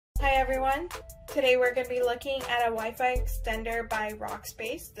Hi everyone, today we're going to be looking at a Wi-Fi extender by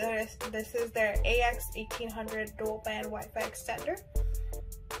Rockspace. This is their AX1800 dual band Wi-Fi extender,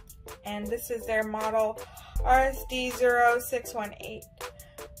 and this is their model RSD0618.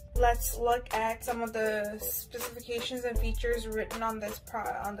 Let's look at some of the specifications and features written on this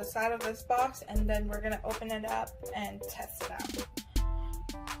on the side of this box, and then we're going to open it up and test it out.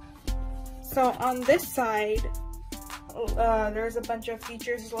 So on this side, there's a bunch of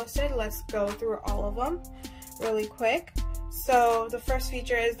features listed. Let's go through all of them really quick. So the first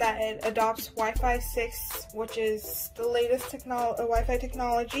feature is that it adopts Wi-Fi 6, which is the latest Wi-Fi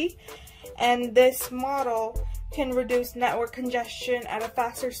technology, and this model can reduce network congestion at a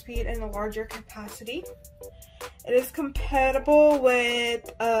faster speed and a larger capacity. It is compatible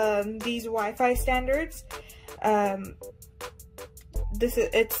with these Wi-Fi standards.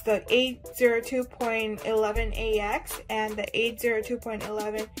 It's the 802.11ax and the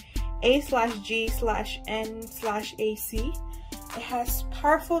 802.11a/g/n/ac. It has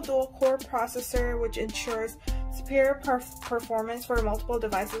powerful dual-core processor, which ensures superior performance for multiple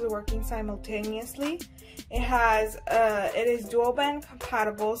devices working simultaneously. It is dual band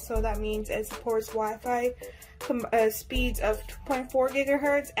compatible, so that means it supports Wi-Fi speeds of 2.4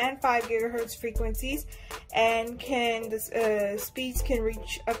 gigahertz and 5 gigahertz frequencies, and speeds can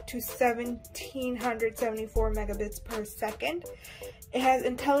reach up to 1774 megabits per second. It has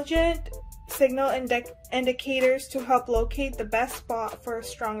intelligent signal indicators to help locate the best spot for a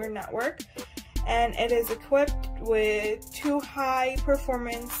stronger network, and it is equipped with 2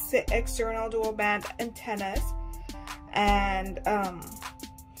 high-performance external dual-band antennas, and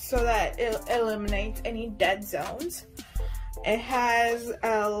so that it eliminates any dead zones. It has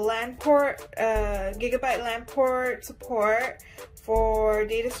a LAN port, gigabyte LAN port support for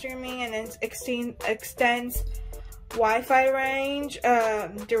data streaming, and it extends Wi-Fi range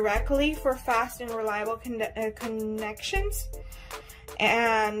directly for fast and reliable connections.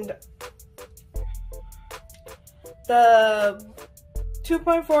 And the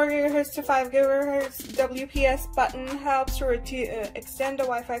 2.4 gigahertz to 5 gigahertz WPS button helps to extend the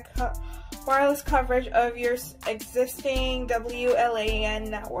Wi-Fi wireless coverage of your existing WLAN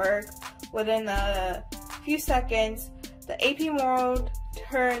network within a few seconds. The AP mode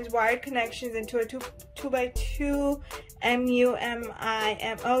turns wired connections into a 2x2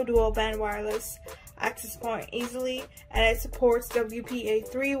 MU-MIMO dual band wireless access point easily, and it supports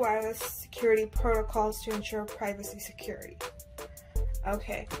WPA3 wireless security protocols to ensure privacy security.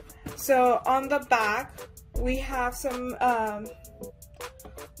 Okay, so on the back we have some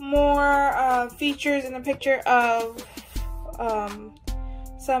more features in the picture of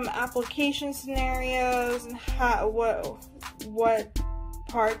some application scenarios and what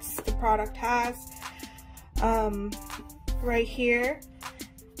parts the product has right here.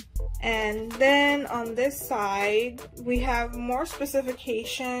 And then on this side we have more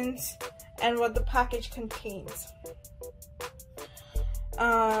specifications and what the package contains.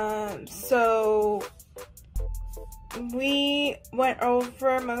 So we went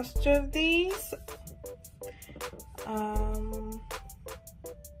over most of these.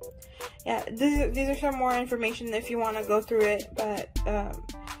 Yeah, these are some more information if you want to go through it, but I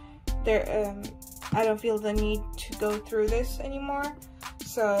don't feel the need to go through this anymore.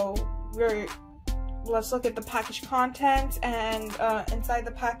 So let's look at the package contents, and inside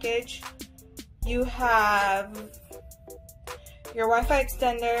the package you have your Wi-Fi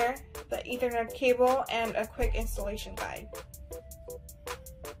extender, the Ethernet cable, and a quick installation guide.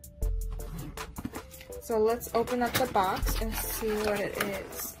 So let's open up the box and see what it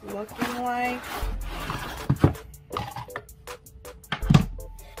is looking like.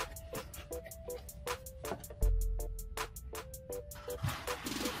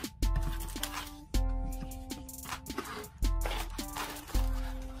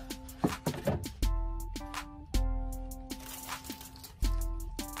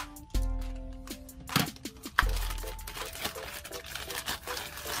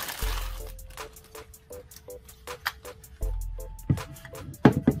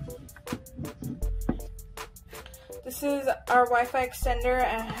 This is our Wi-Fi extender,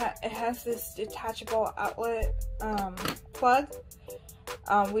 and it has this detachable outlet plug.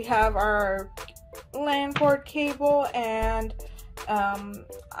 We have our LAN port cable and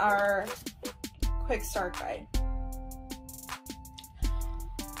our quick start guide.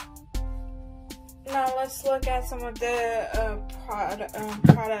 Now let's look at some of the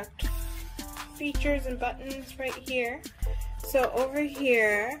product features and buttons right here. So over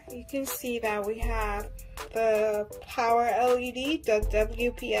here you can see that we have the power LED, the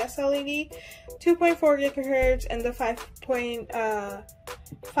WPS LED, 2.4 gigahertz and the 5.5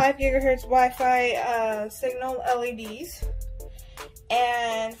 gigahertz Wi-Fi signal LEDs.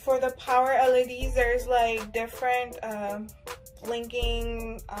 And for the power LEDs, there's like different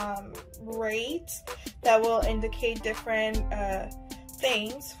blinking rates that will indicate different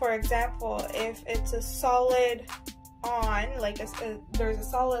things. For example, if it's a solid on, like there's a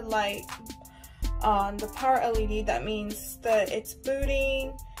solid light on the power LED, that means that it's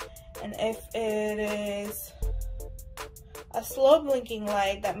booting. And if it is a slow blinking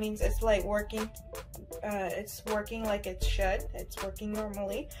light, that means it's like working. It's working like it should. It's working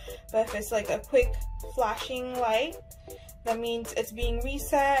normally. But if it's like a quick flashing light, that means it's being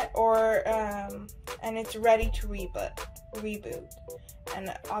reset or and it's ready to reboot.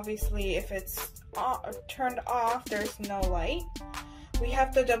 And obviously, if it's turned off, there's no light. We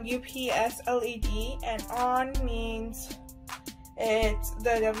have the WPS LED, and on means the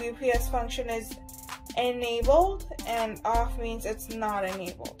WPS function is enabled, and off means it's not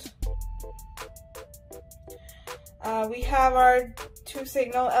enabled. We have our two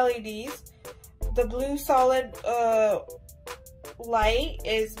signal LEDs. The blue solid light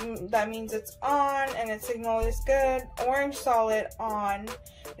that means it's on and its signal is good. Orange solid on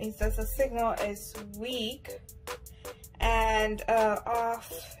means that the signal is weak, and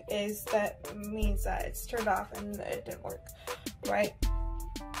off means that it's turned off and it didn't work, right?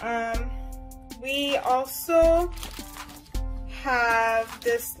 We also have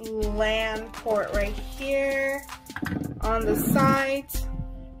this LAN port right here on the sides,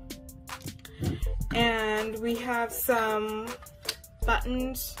 and we have some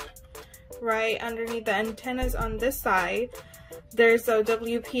buttons right underneath the antennas on this side. There's a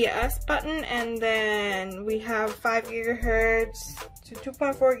WPS button, and then we have 5 gigahertz to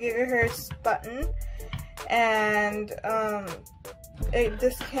 2.4 gigahertz button, and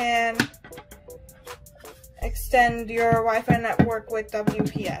this can extend your Wi-Fi network with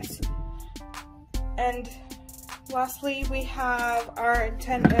WPS. And lastly, we have our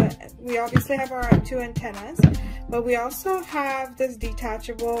antenna. We obviously have our two antennas, but we also have this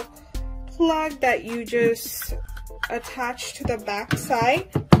detachable plug that you just attach to the back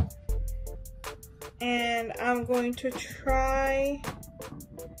side. And I'm going to try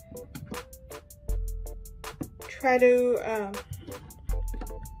to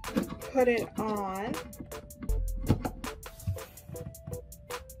put it on.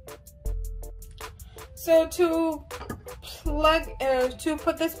 So to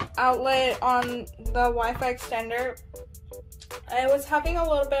put this outlet on the Wi-Fi extender, I was having a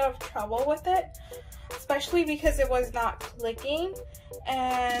little bit of trouble with it, especially because it was not clicking,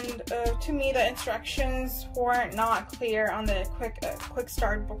 and to me the instructions weren't not clear on the quick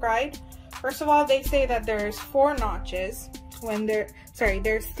start guide. First of all, they say that there's 4 notches when there's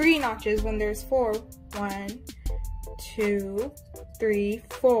 3 notches when there's 4. 1, 2, 3,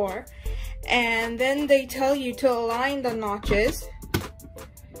 4. And then they tell you to align the notches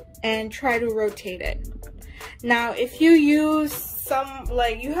and try to rotate it. Now, if you use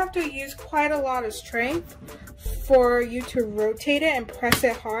you have to use quite a lot of strength for you to rotate it and press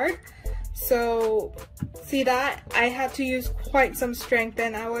it hard. So, see that? I had to use quite some strength,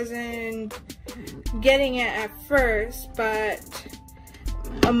 and I wasn't getting it at first, but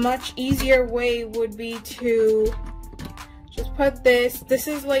a much easier way would be to just put this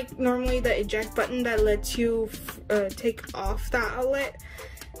is like normally the eject button that lets you take off the outlet,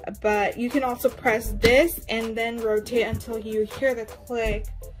 but you can also press this and then rotate until you hear the click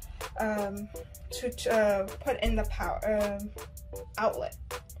to put in the power outlet.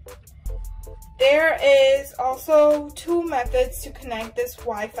 There is also 2 methods to connect this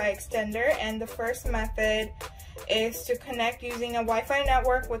Wi-Fi extender, and the first method is to connect using a Wi-Fi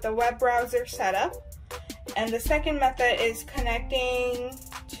network with a web browser setup. And the second method is connecting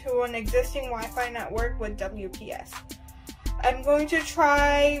to an existing Wi-Fi network with WPS. I'm going to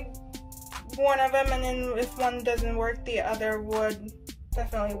try one of them, and then if one doesn't work, the other would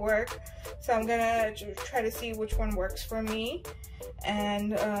definitely work. So I'm gonna try to see which one works for me,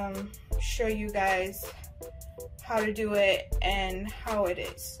 and show you guys how to do it and how it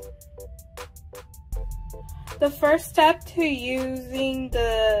is. The first step to using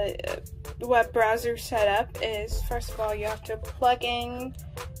the web browser setup is, first of all, you have to plug in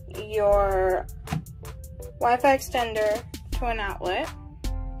your Wi-Fi extender to an outlet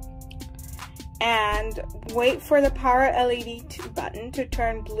and wait for the power LED button to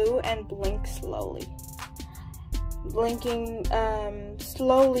turn blue and blink slowly. Blinking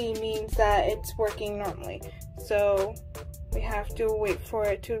slowly means that it's working normally. So we have to wait for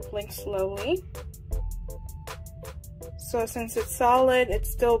it to blink slowly. So since it's solid, it's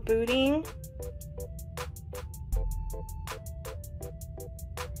still booting.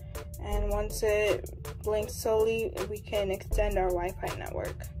 once it blinks slowly, we can extend our Wi-Fi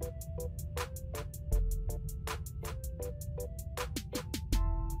network.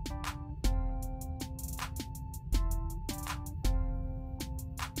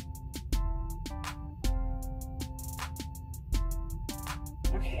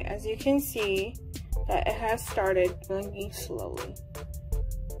 Okay, as you can see that it has started blinking slowly.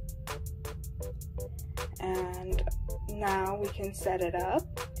 And now we can set it up,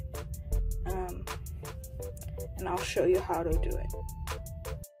 and I'll show you how to do it.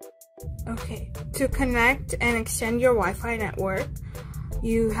 Okay, to connect and extend your Wi-Fi network,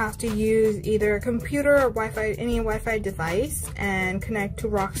 you have to use either a computer or Wi-Fi, any Wi-Fi device, and connect to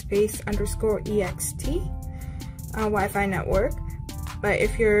rockspace _ext Wi-Fi network. But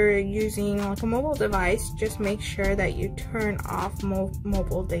if you're using like a mobile device, just make sure that you turn off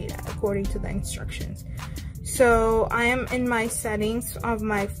mobile data according to the instructions. So I am in my settings of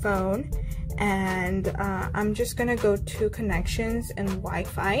my phone, and I'm just gonna go to connections and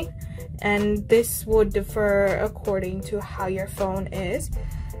Wi-Fi, and this would differ according to how your phone is.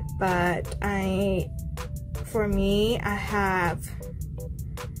 But for me, I have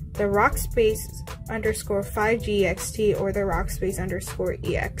the rockspace _5G EXT or the rockspace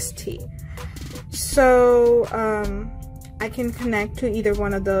 _EXT. So I can connect to either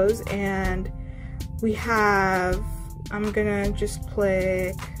one of those, and we have, I'm gonna just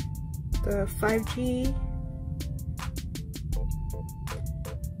click the 5G.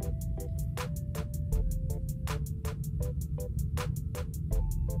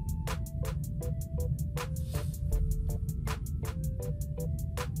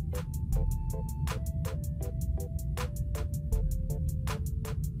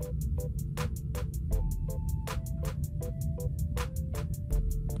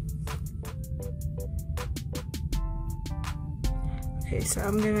 Okay, so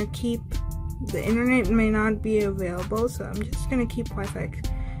I'm gonna keep, the internet may not be available, so I'm just gonna keep Wi-Fi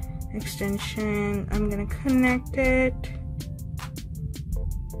extension. I'm gonna connect it.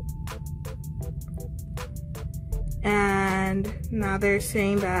 And now they're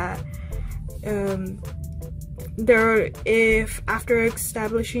saying that if after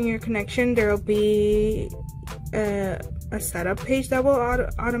establishing your connection, there will be a setup page that will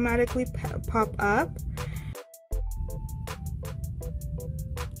automatically pop up.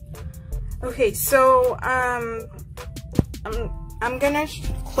 Okay, so I'm gonna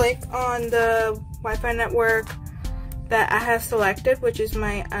click on the Wi-Fi network that I have selected, which is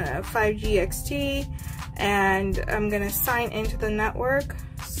my 5G EXT, and I'm gonna sign into the network.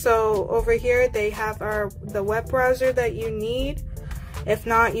 So over here they have the web browser that you need. If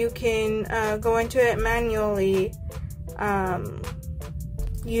not, you can go into it manually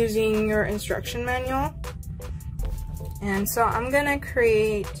using your instruction manual. And so I'm gonna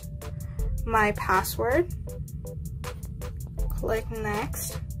create my password, click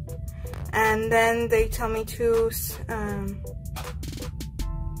next, and then they tell me to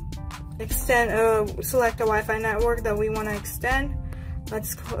select a Wi-Fi network that we want to extend.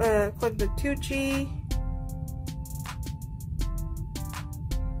 Let's click the 2G,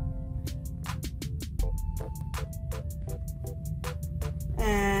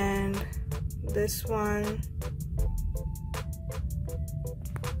 and this one.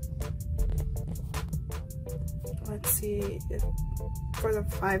 Let's see, if for the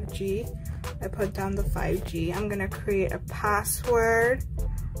 5G, I put down the 5G. I'm gonna create a password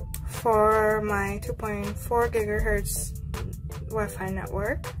for my 2.4 gigahertz Wi-Fi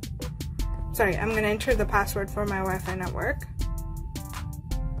network. Sorry, I'm gonna enter the password for my Wi-Fi network.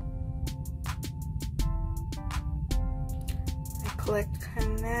 I click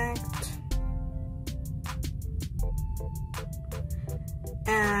connect.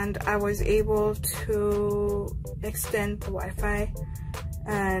 And I was able to extend the Wi-Fi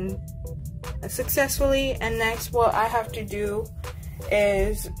and successfully. And next, what I have to do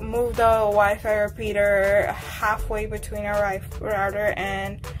is move the Wi-Fi repeater halfway between our router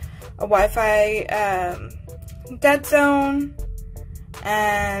and a Wi-Fi dead zone.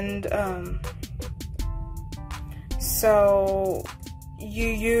 And so you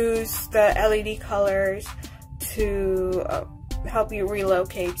use the LED colors to help you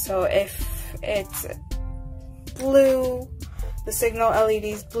relocate. So if it's blue, the signal LED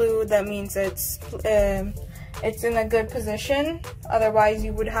is blue, that means it's in a good position. Otherwise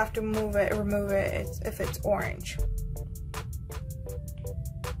you would have to remove it if it's orange.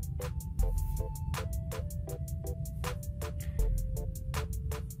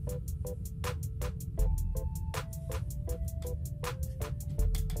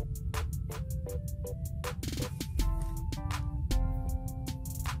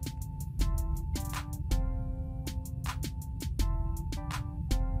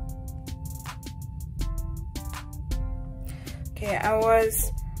 Okay, I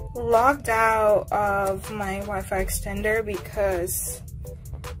was logged out of my Wi-Fi extender because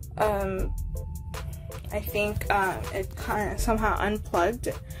I think it kind of somehow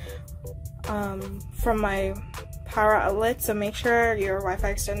unplugged from my power outlet. So make sure your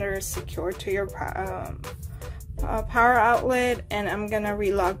Wi-Fi extender is secured to your power outlet, and I'm gonna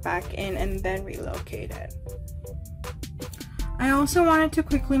relog back in and then relocate it. I also wanted to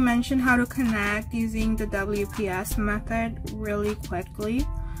quickly mention how to connect using the WPS method really quickly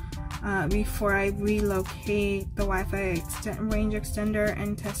before I relocate the Wi-Fi range extender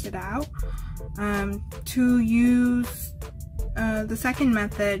and test it out. To use the second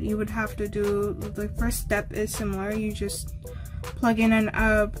method, you would have to do, the first step is similar. You just plug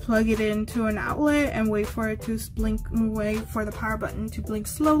it into an outlet and wait for it to blink, wait for the power button to blink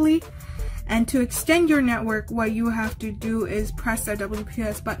slowly. And to extend your network, what you have to do is press the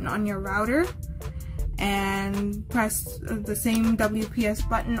WPS button on your router and press the same WPS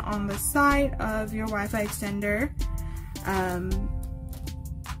button on the side of your Wi-Fi extender,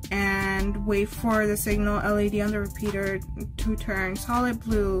 and wait for the signal LED on the repeater to turn solid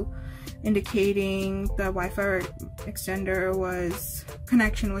blue, indicating the Wi-Fi extender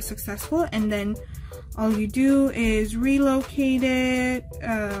connection was successful. And then all you do is relocate it,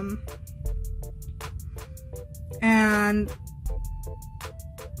 and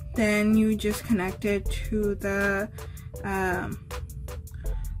then you just connect it to the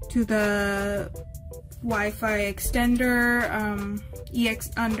Wi-Fi extender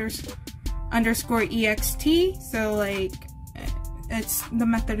EX_EXT. So like, the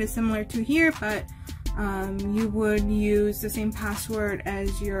method is similar to here, but you would use the same password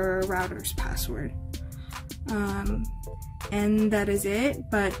as your router's password, and that is it.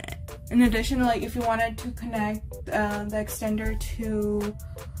 But in addition, like if you wanted to connect the extender to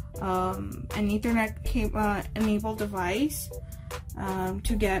an Ethernet enabled device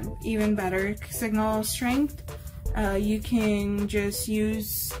to get even better signal strength, you can just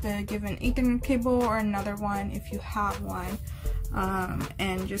use the given Ethernet cable or another one if you have one,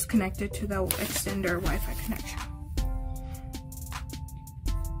 and just connect it to the extender Wi-Fi connection.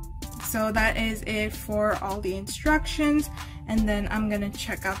 So that is it for all the instructions, and then I'm gonna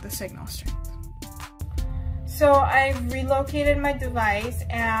check out the signal strength. So I've relocated my device,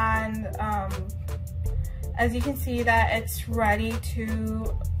 and as you can see that it's ready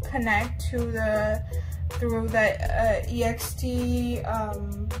to connect to through the EXT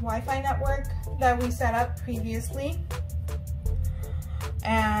Wi-Fi network that we set up previously.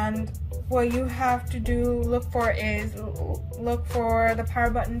 And what you have to look for the power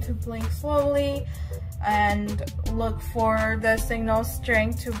button to blink slowly, and look for the signal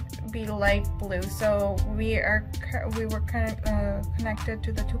strength to be light blue. So we were connected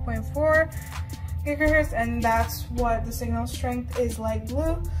to the 2.4 gigahertz, and that's what the signal strength is, light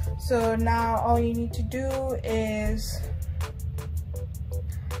blue. So now all you need to do is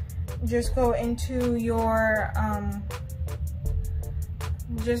just go into your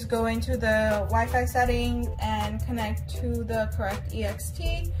the Wi-Fi settings and connect to the correct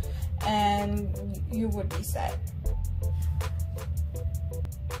EXT, and you would be set.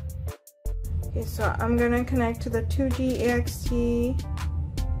 Okay, so I'm gonna connect to the 2G EXT.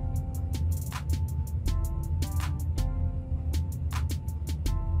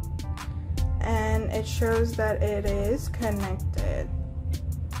 And it shows that it is connected.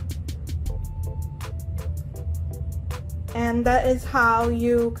 And that is how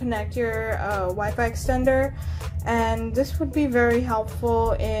you connect your Wi-Fi extender, and this would be very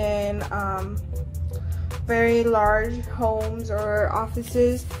helpful in very large homes or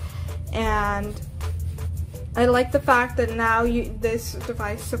offices. And I like the fact that now this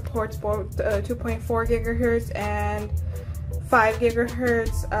device supports both 2.4 gigahertz and 5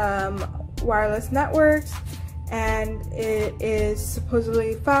 gigahertz wireless networks, and it is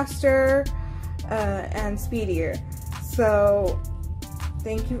supposedly faster and speedier. So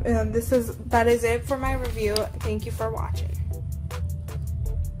thank you. That is it for my review. Thank you for watching.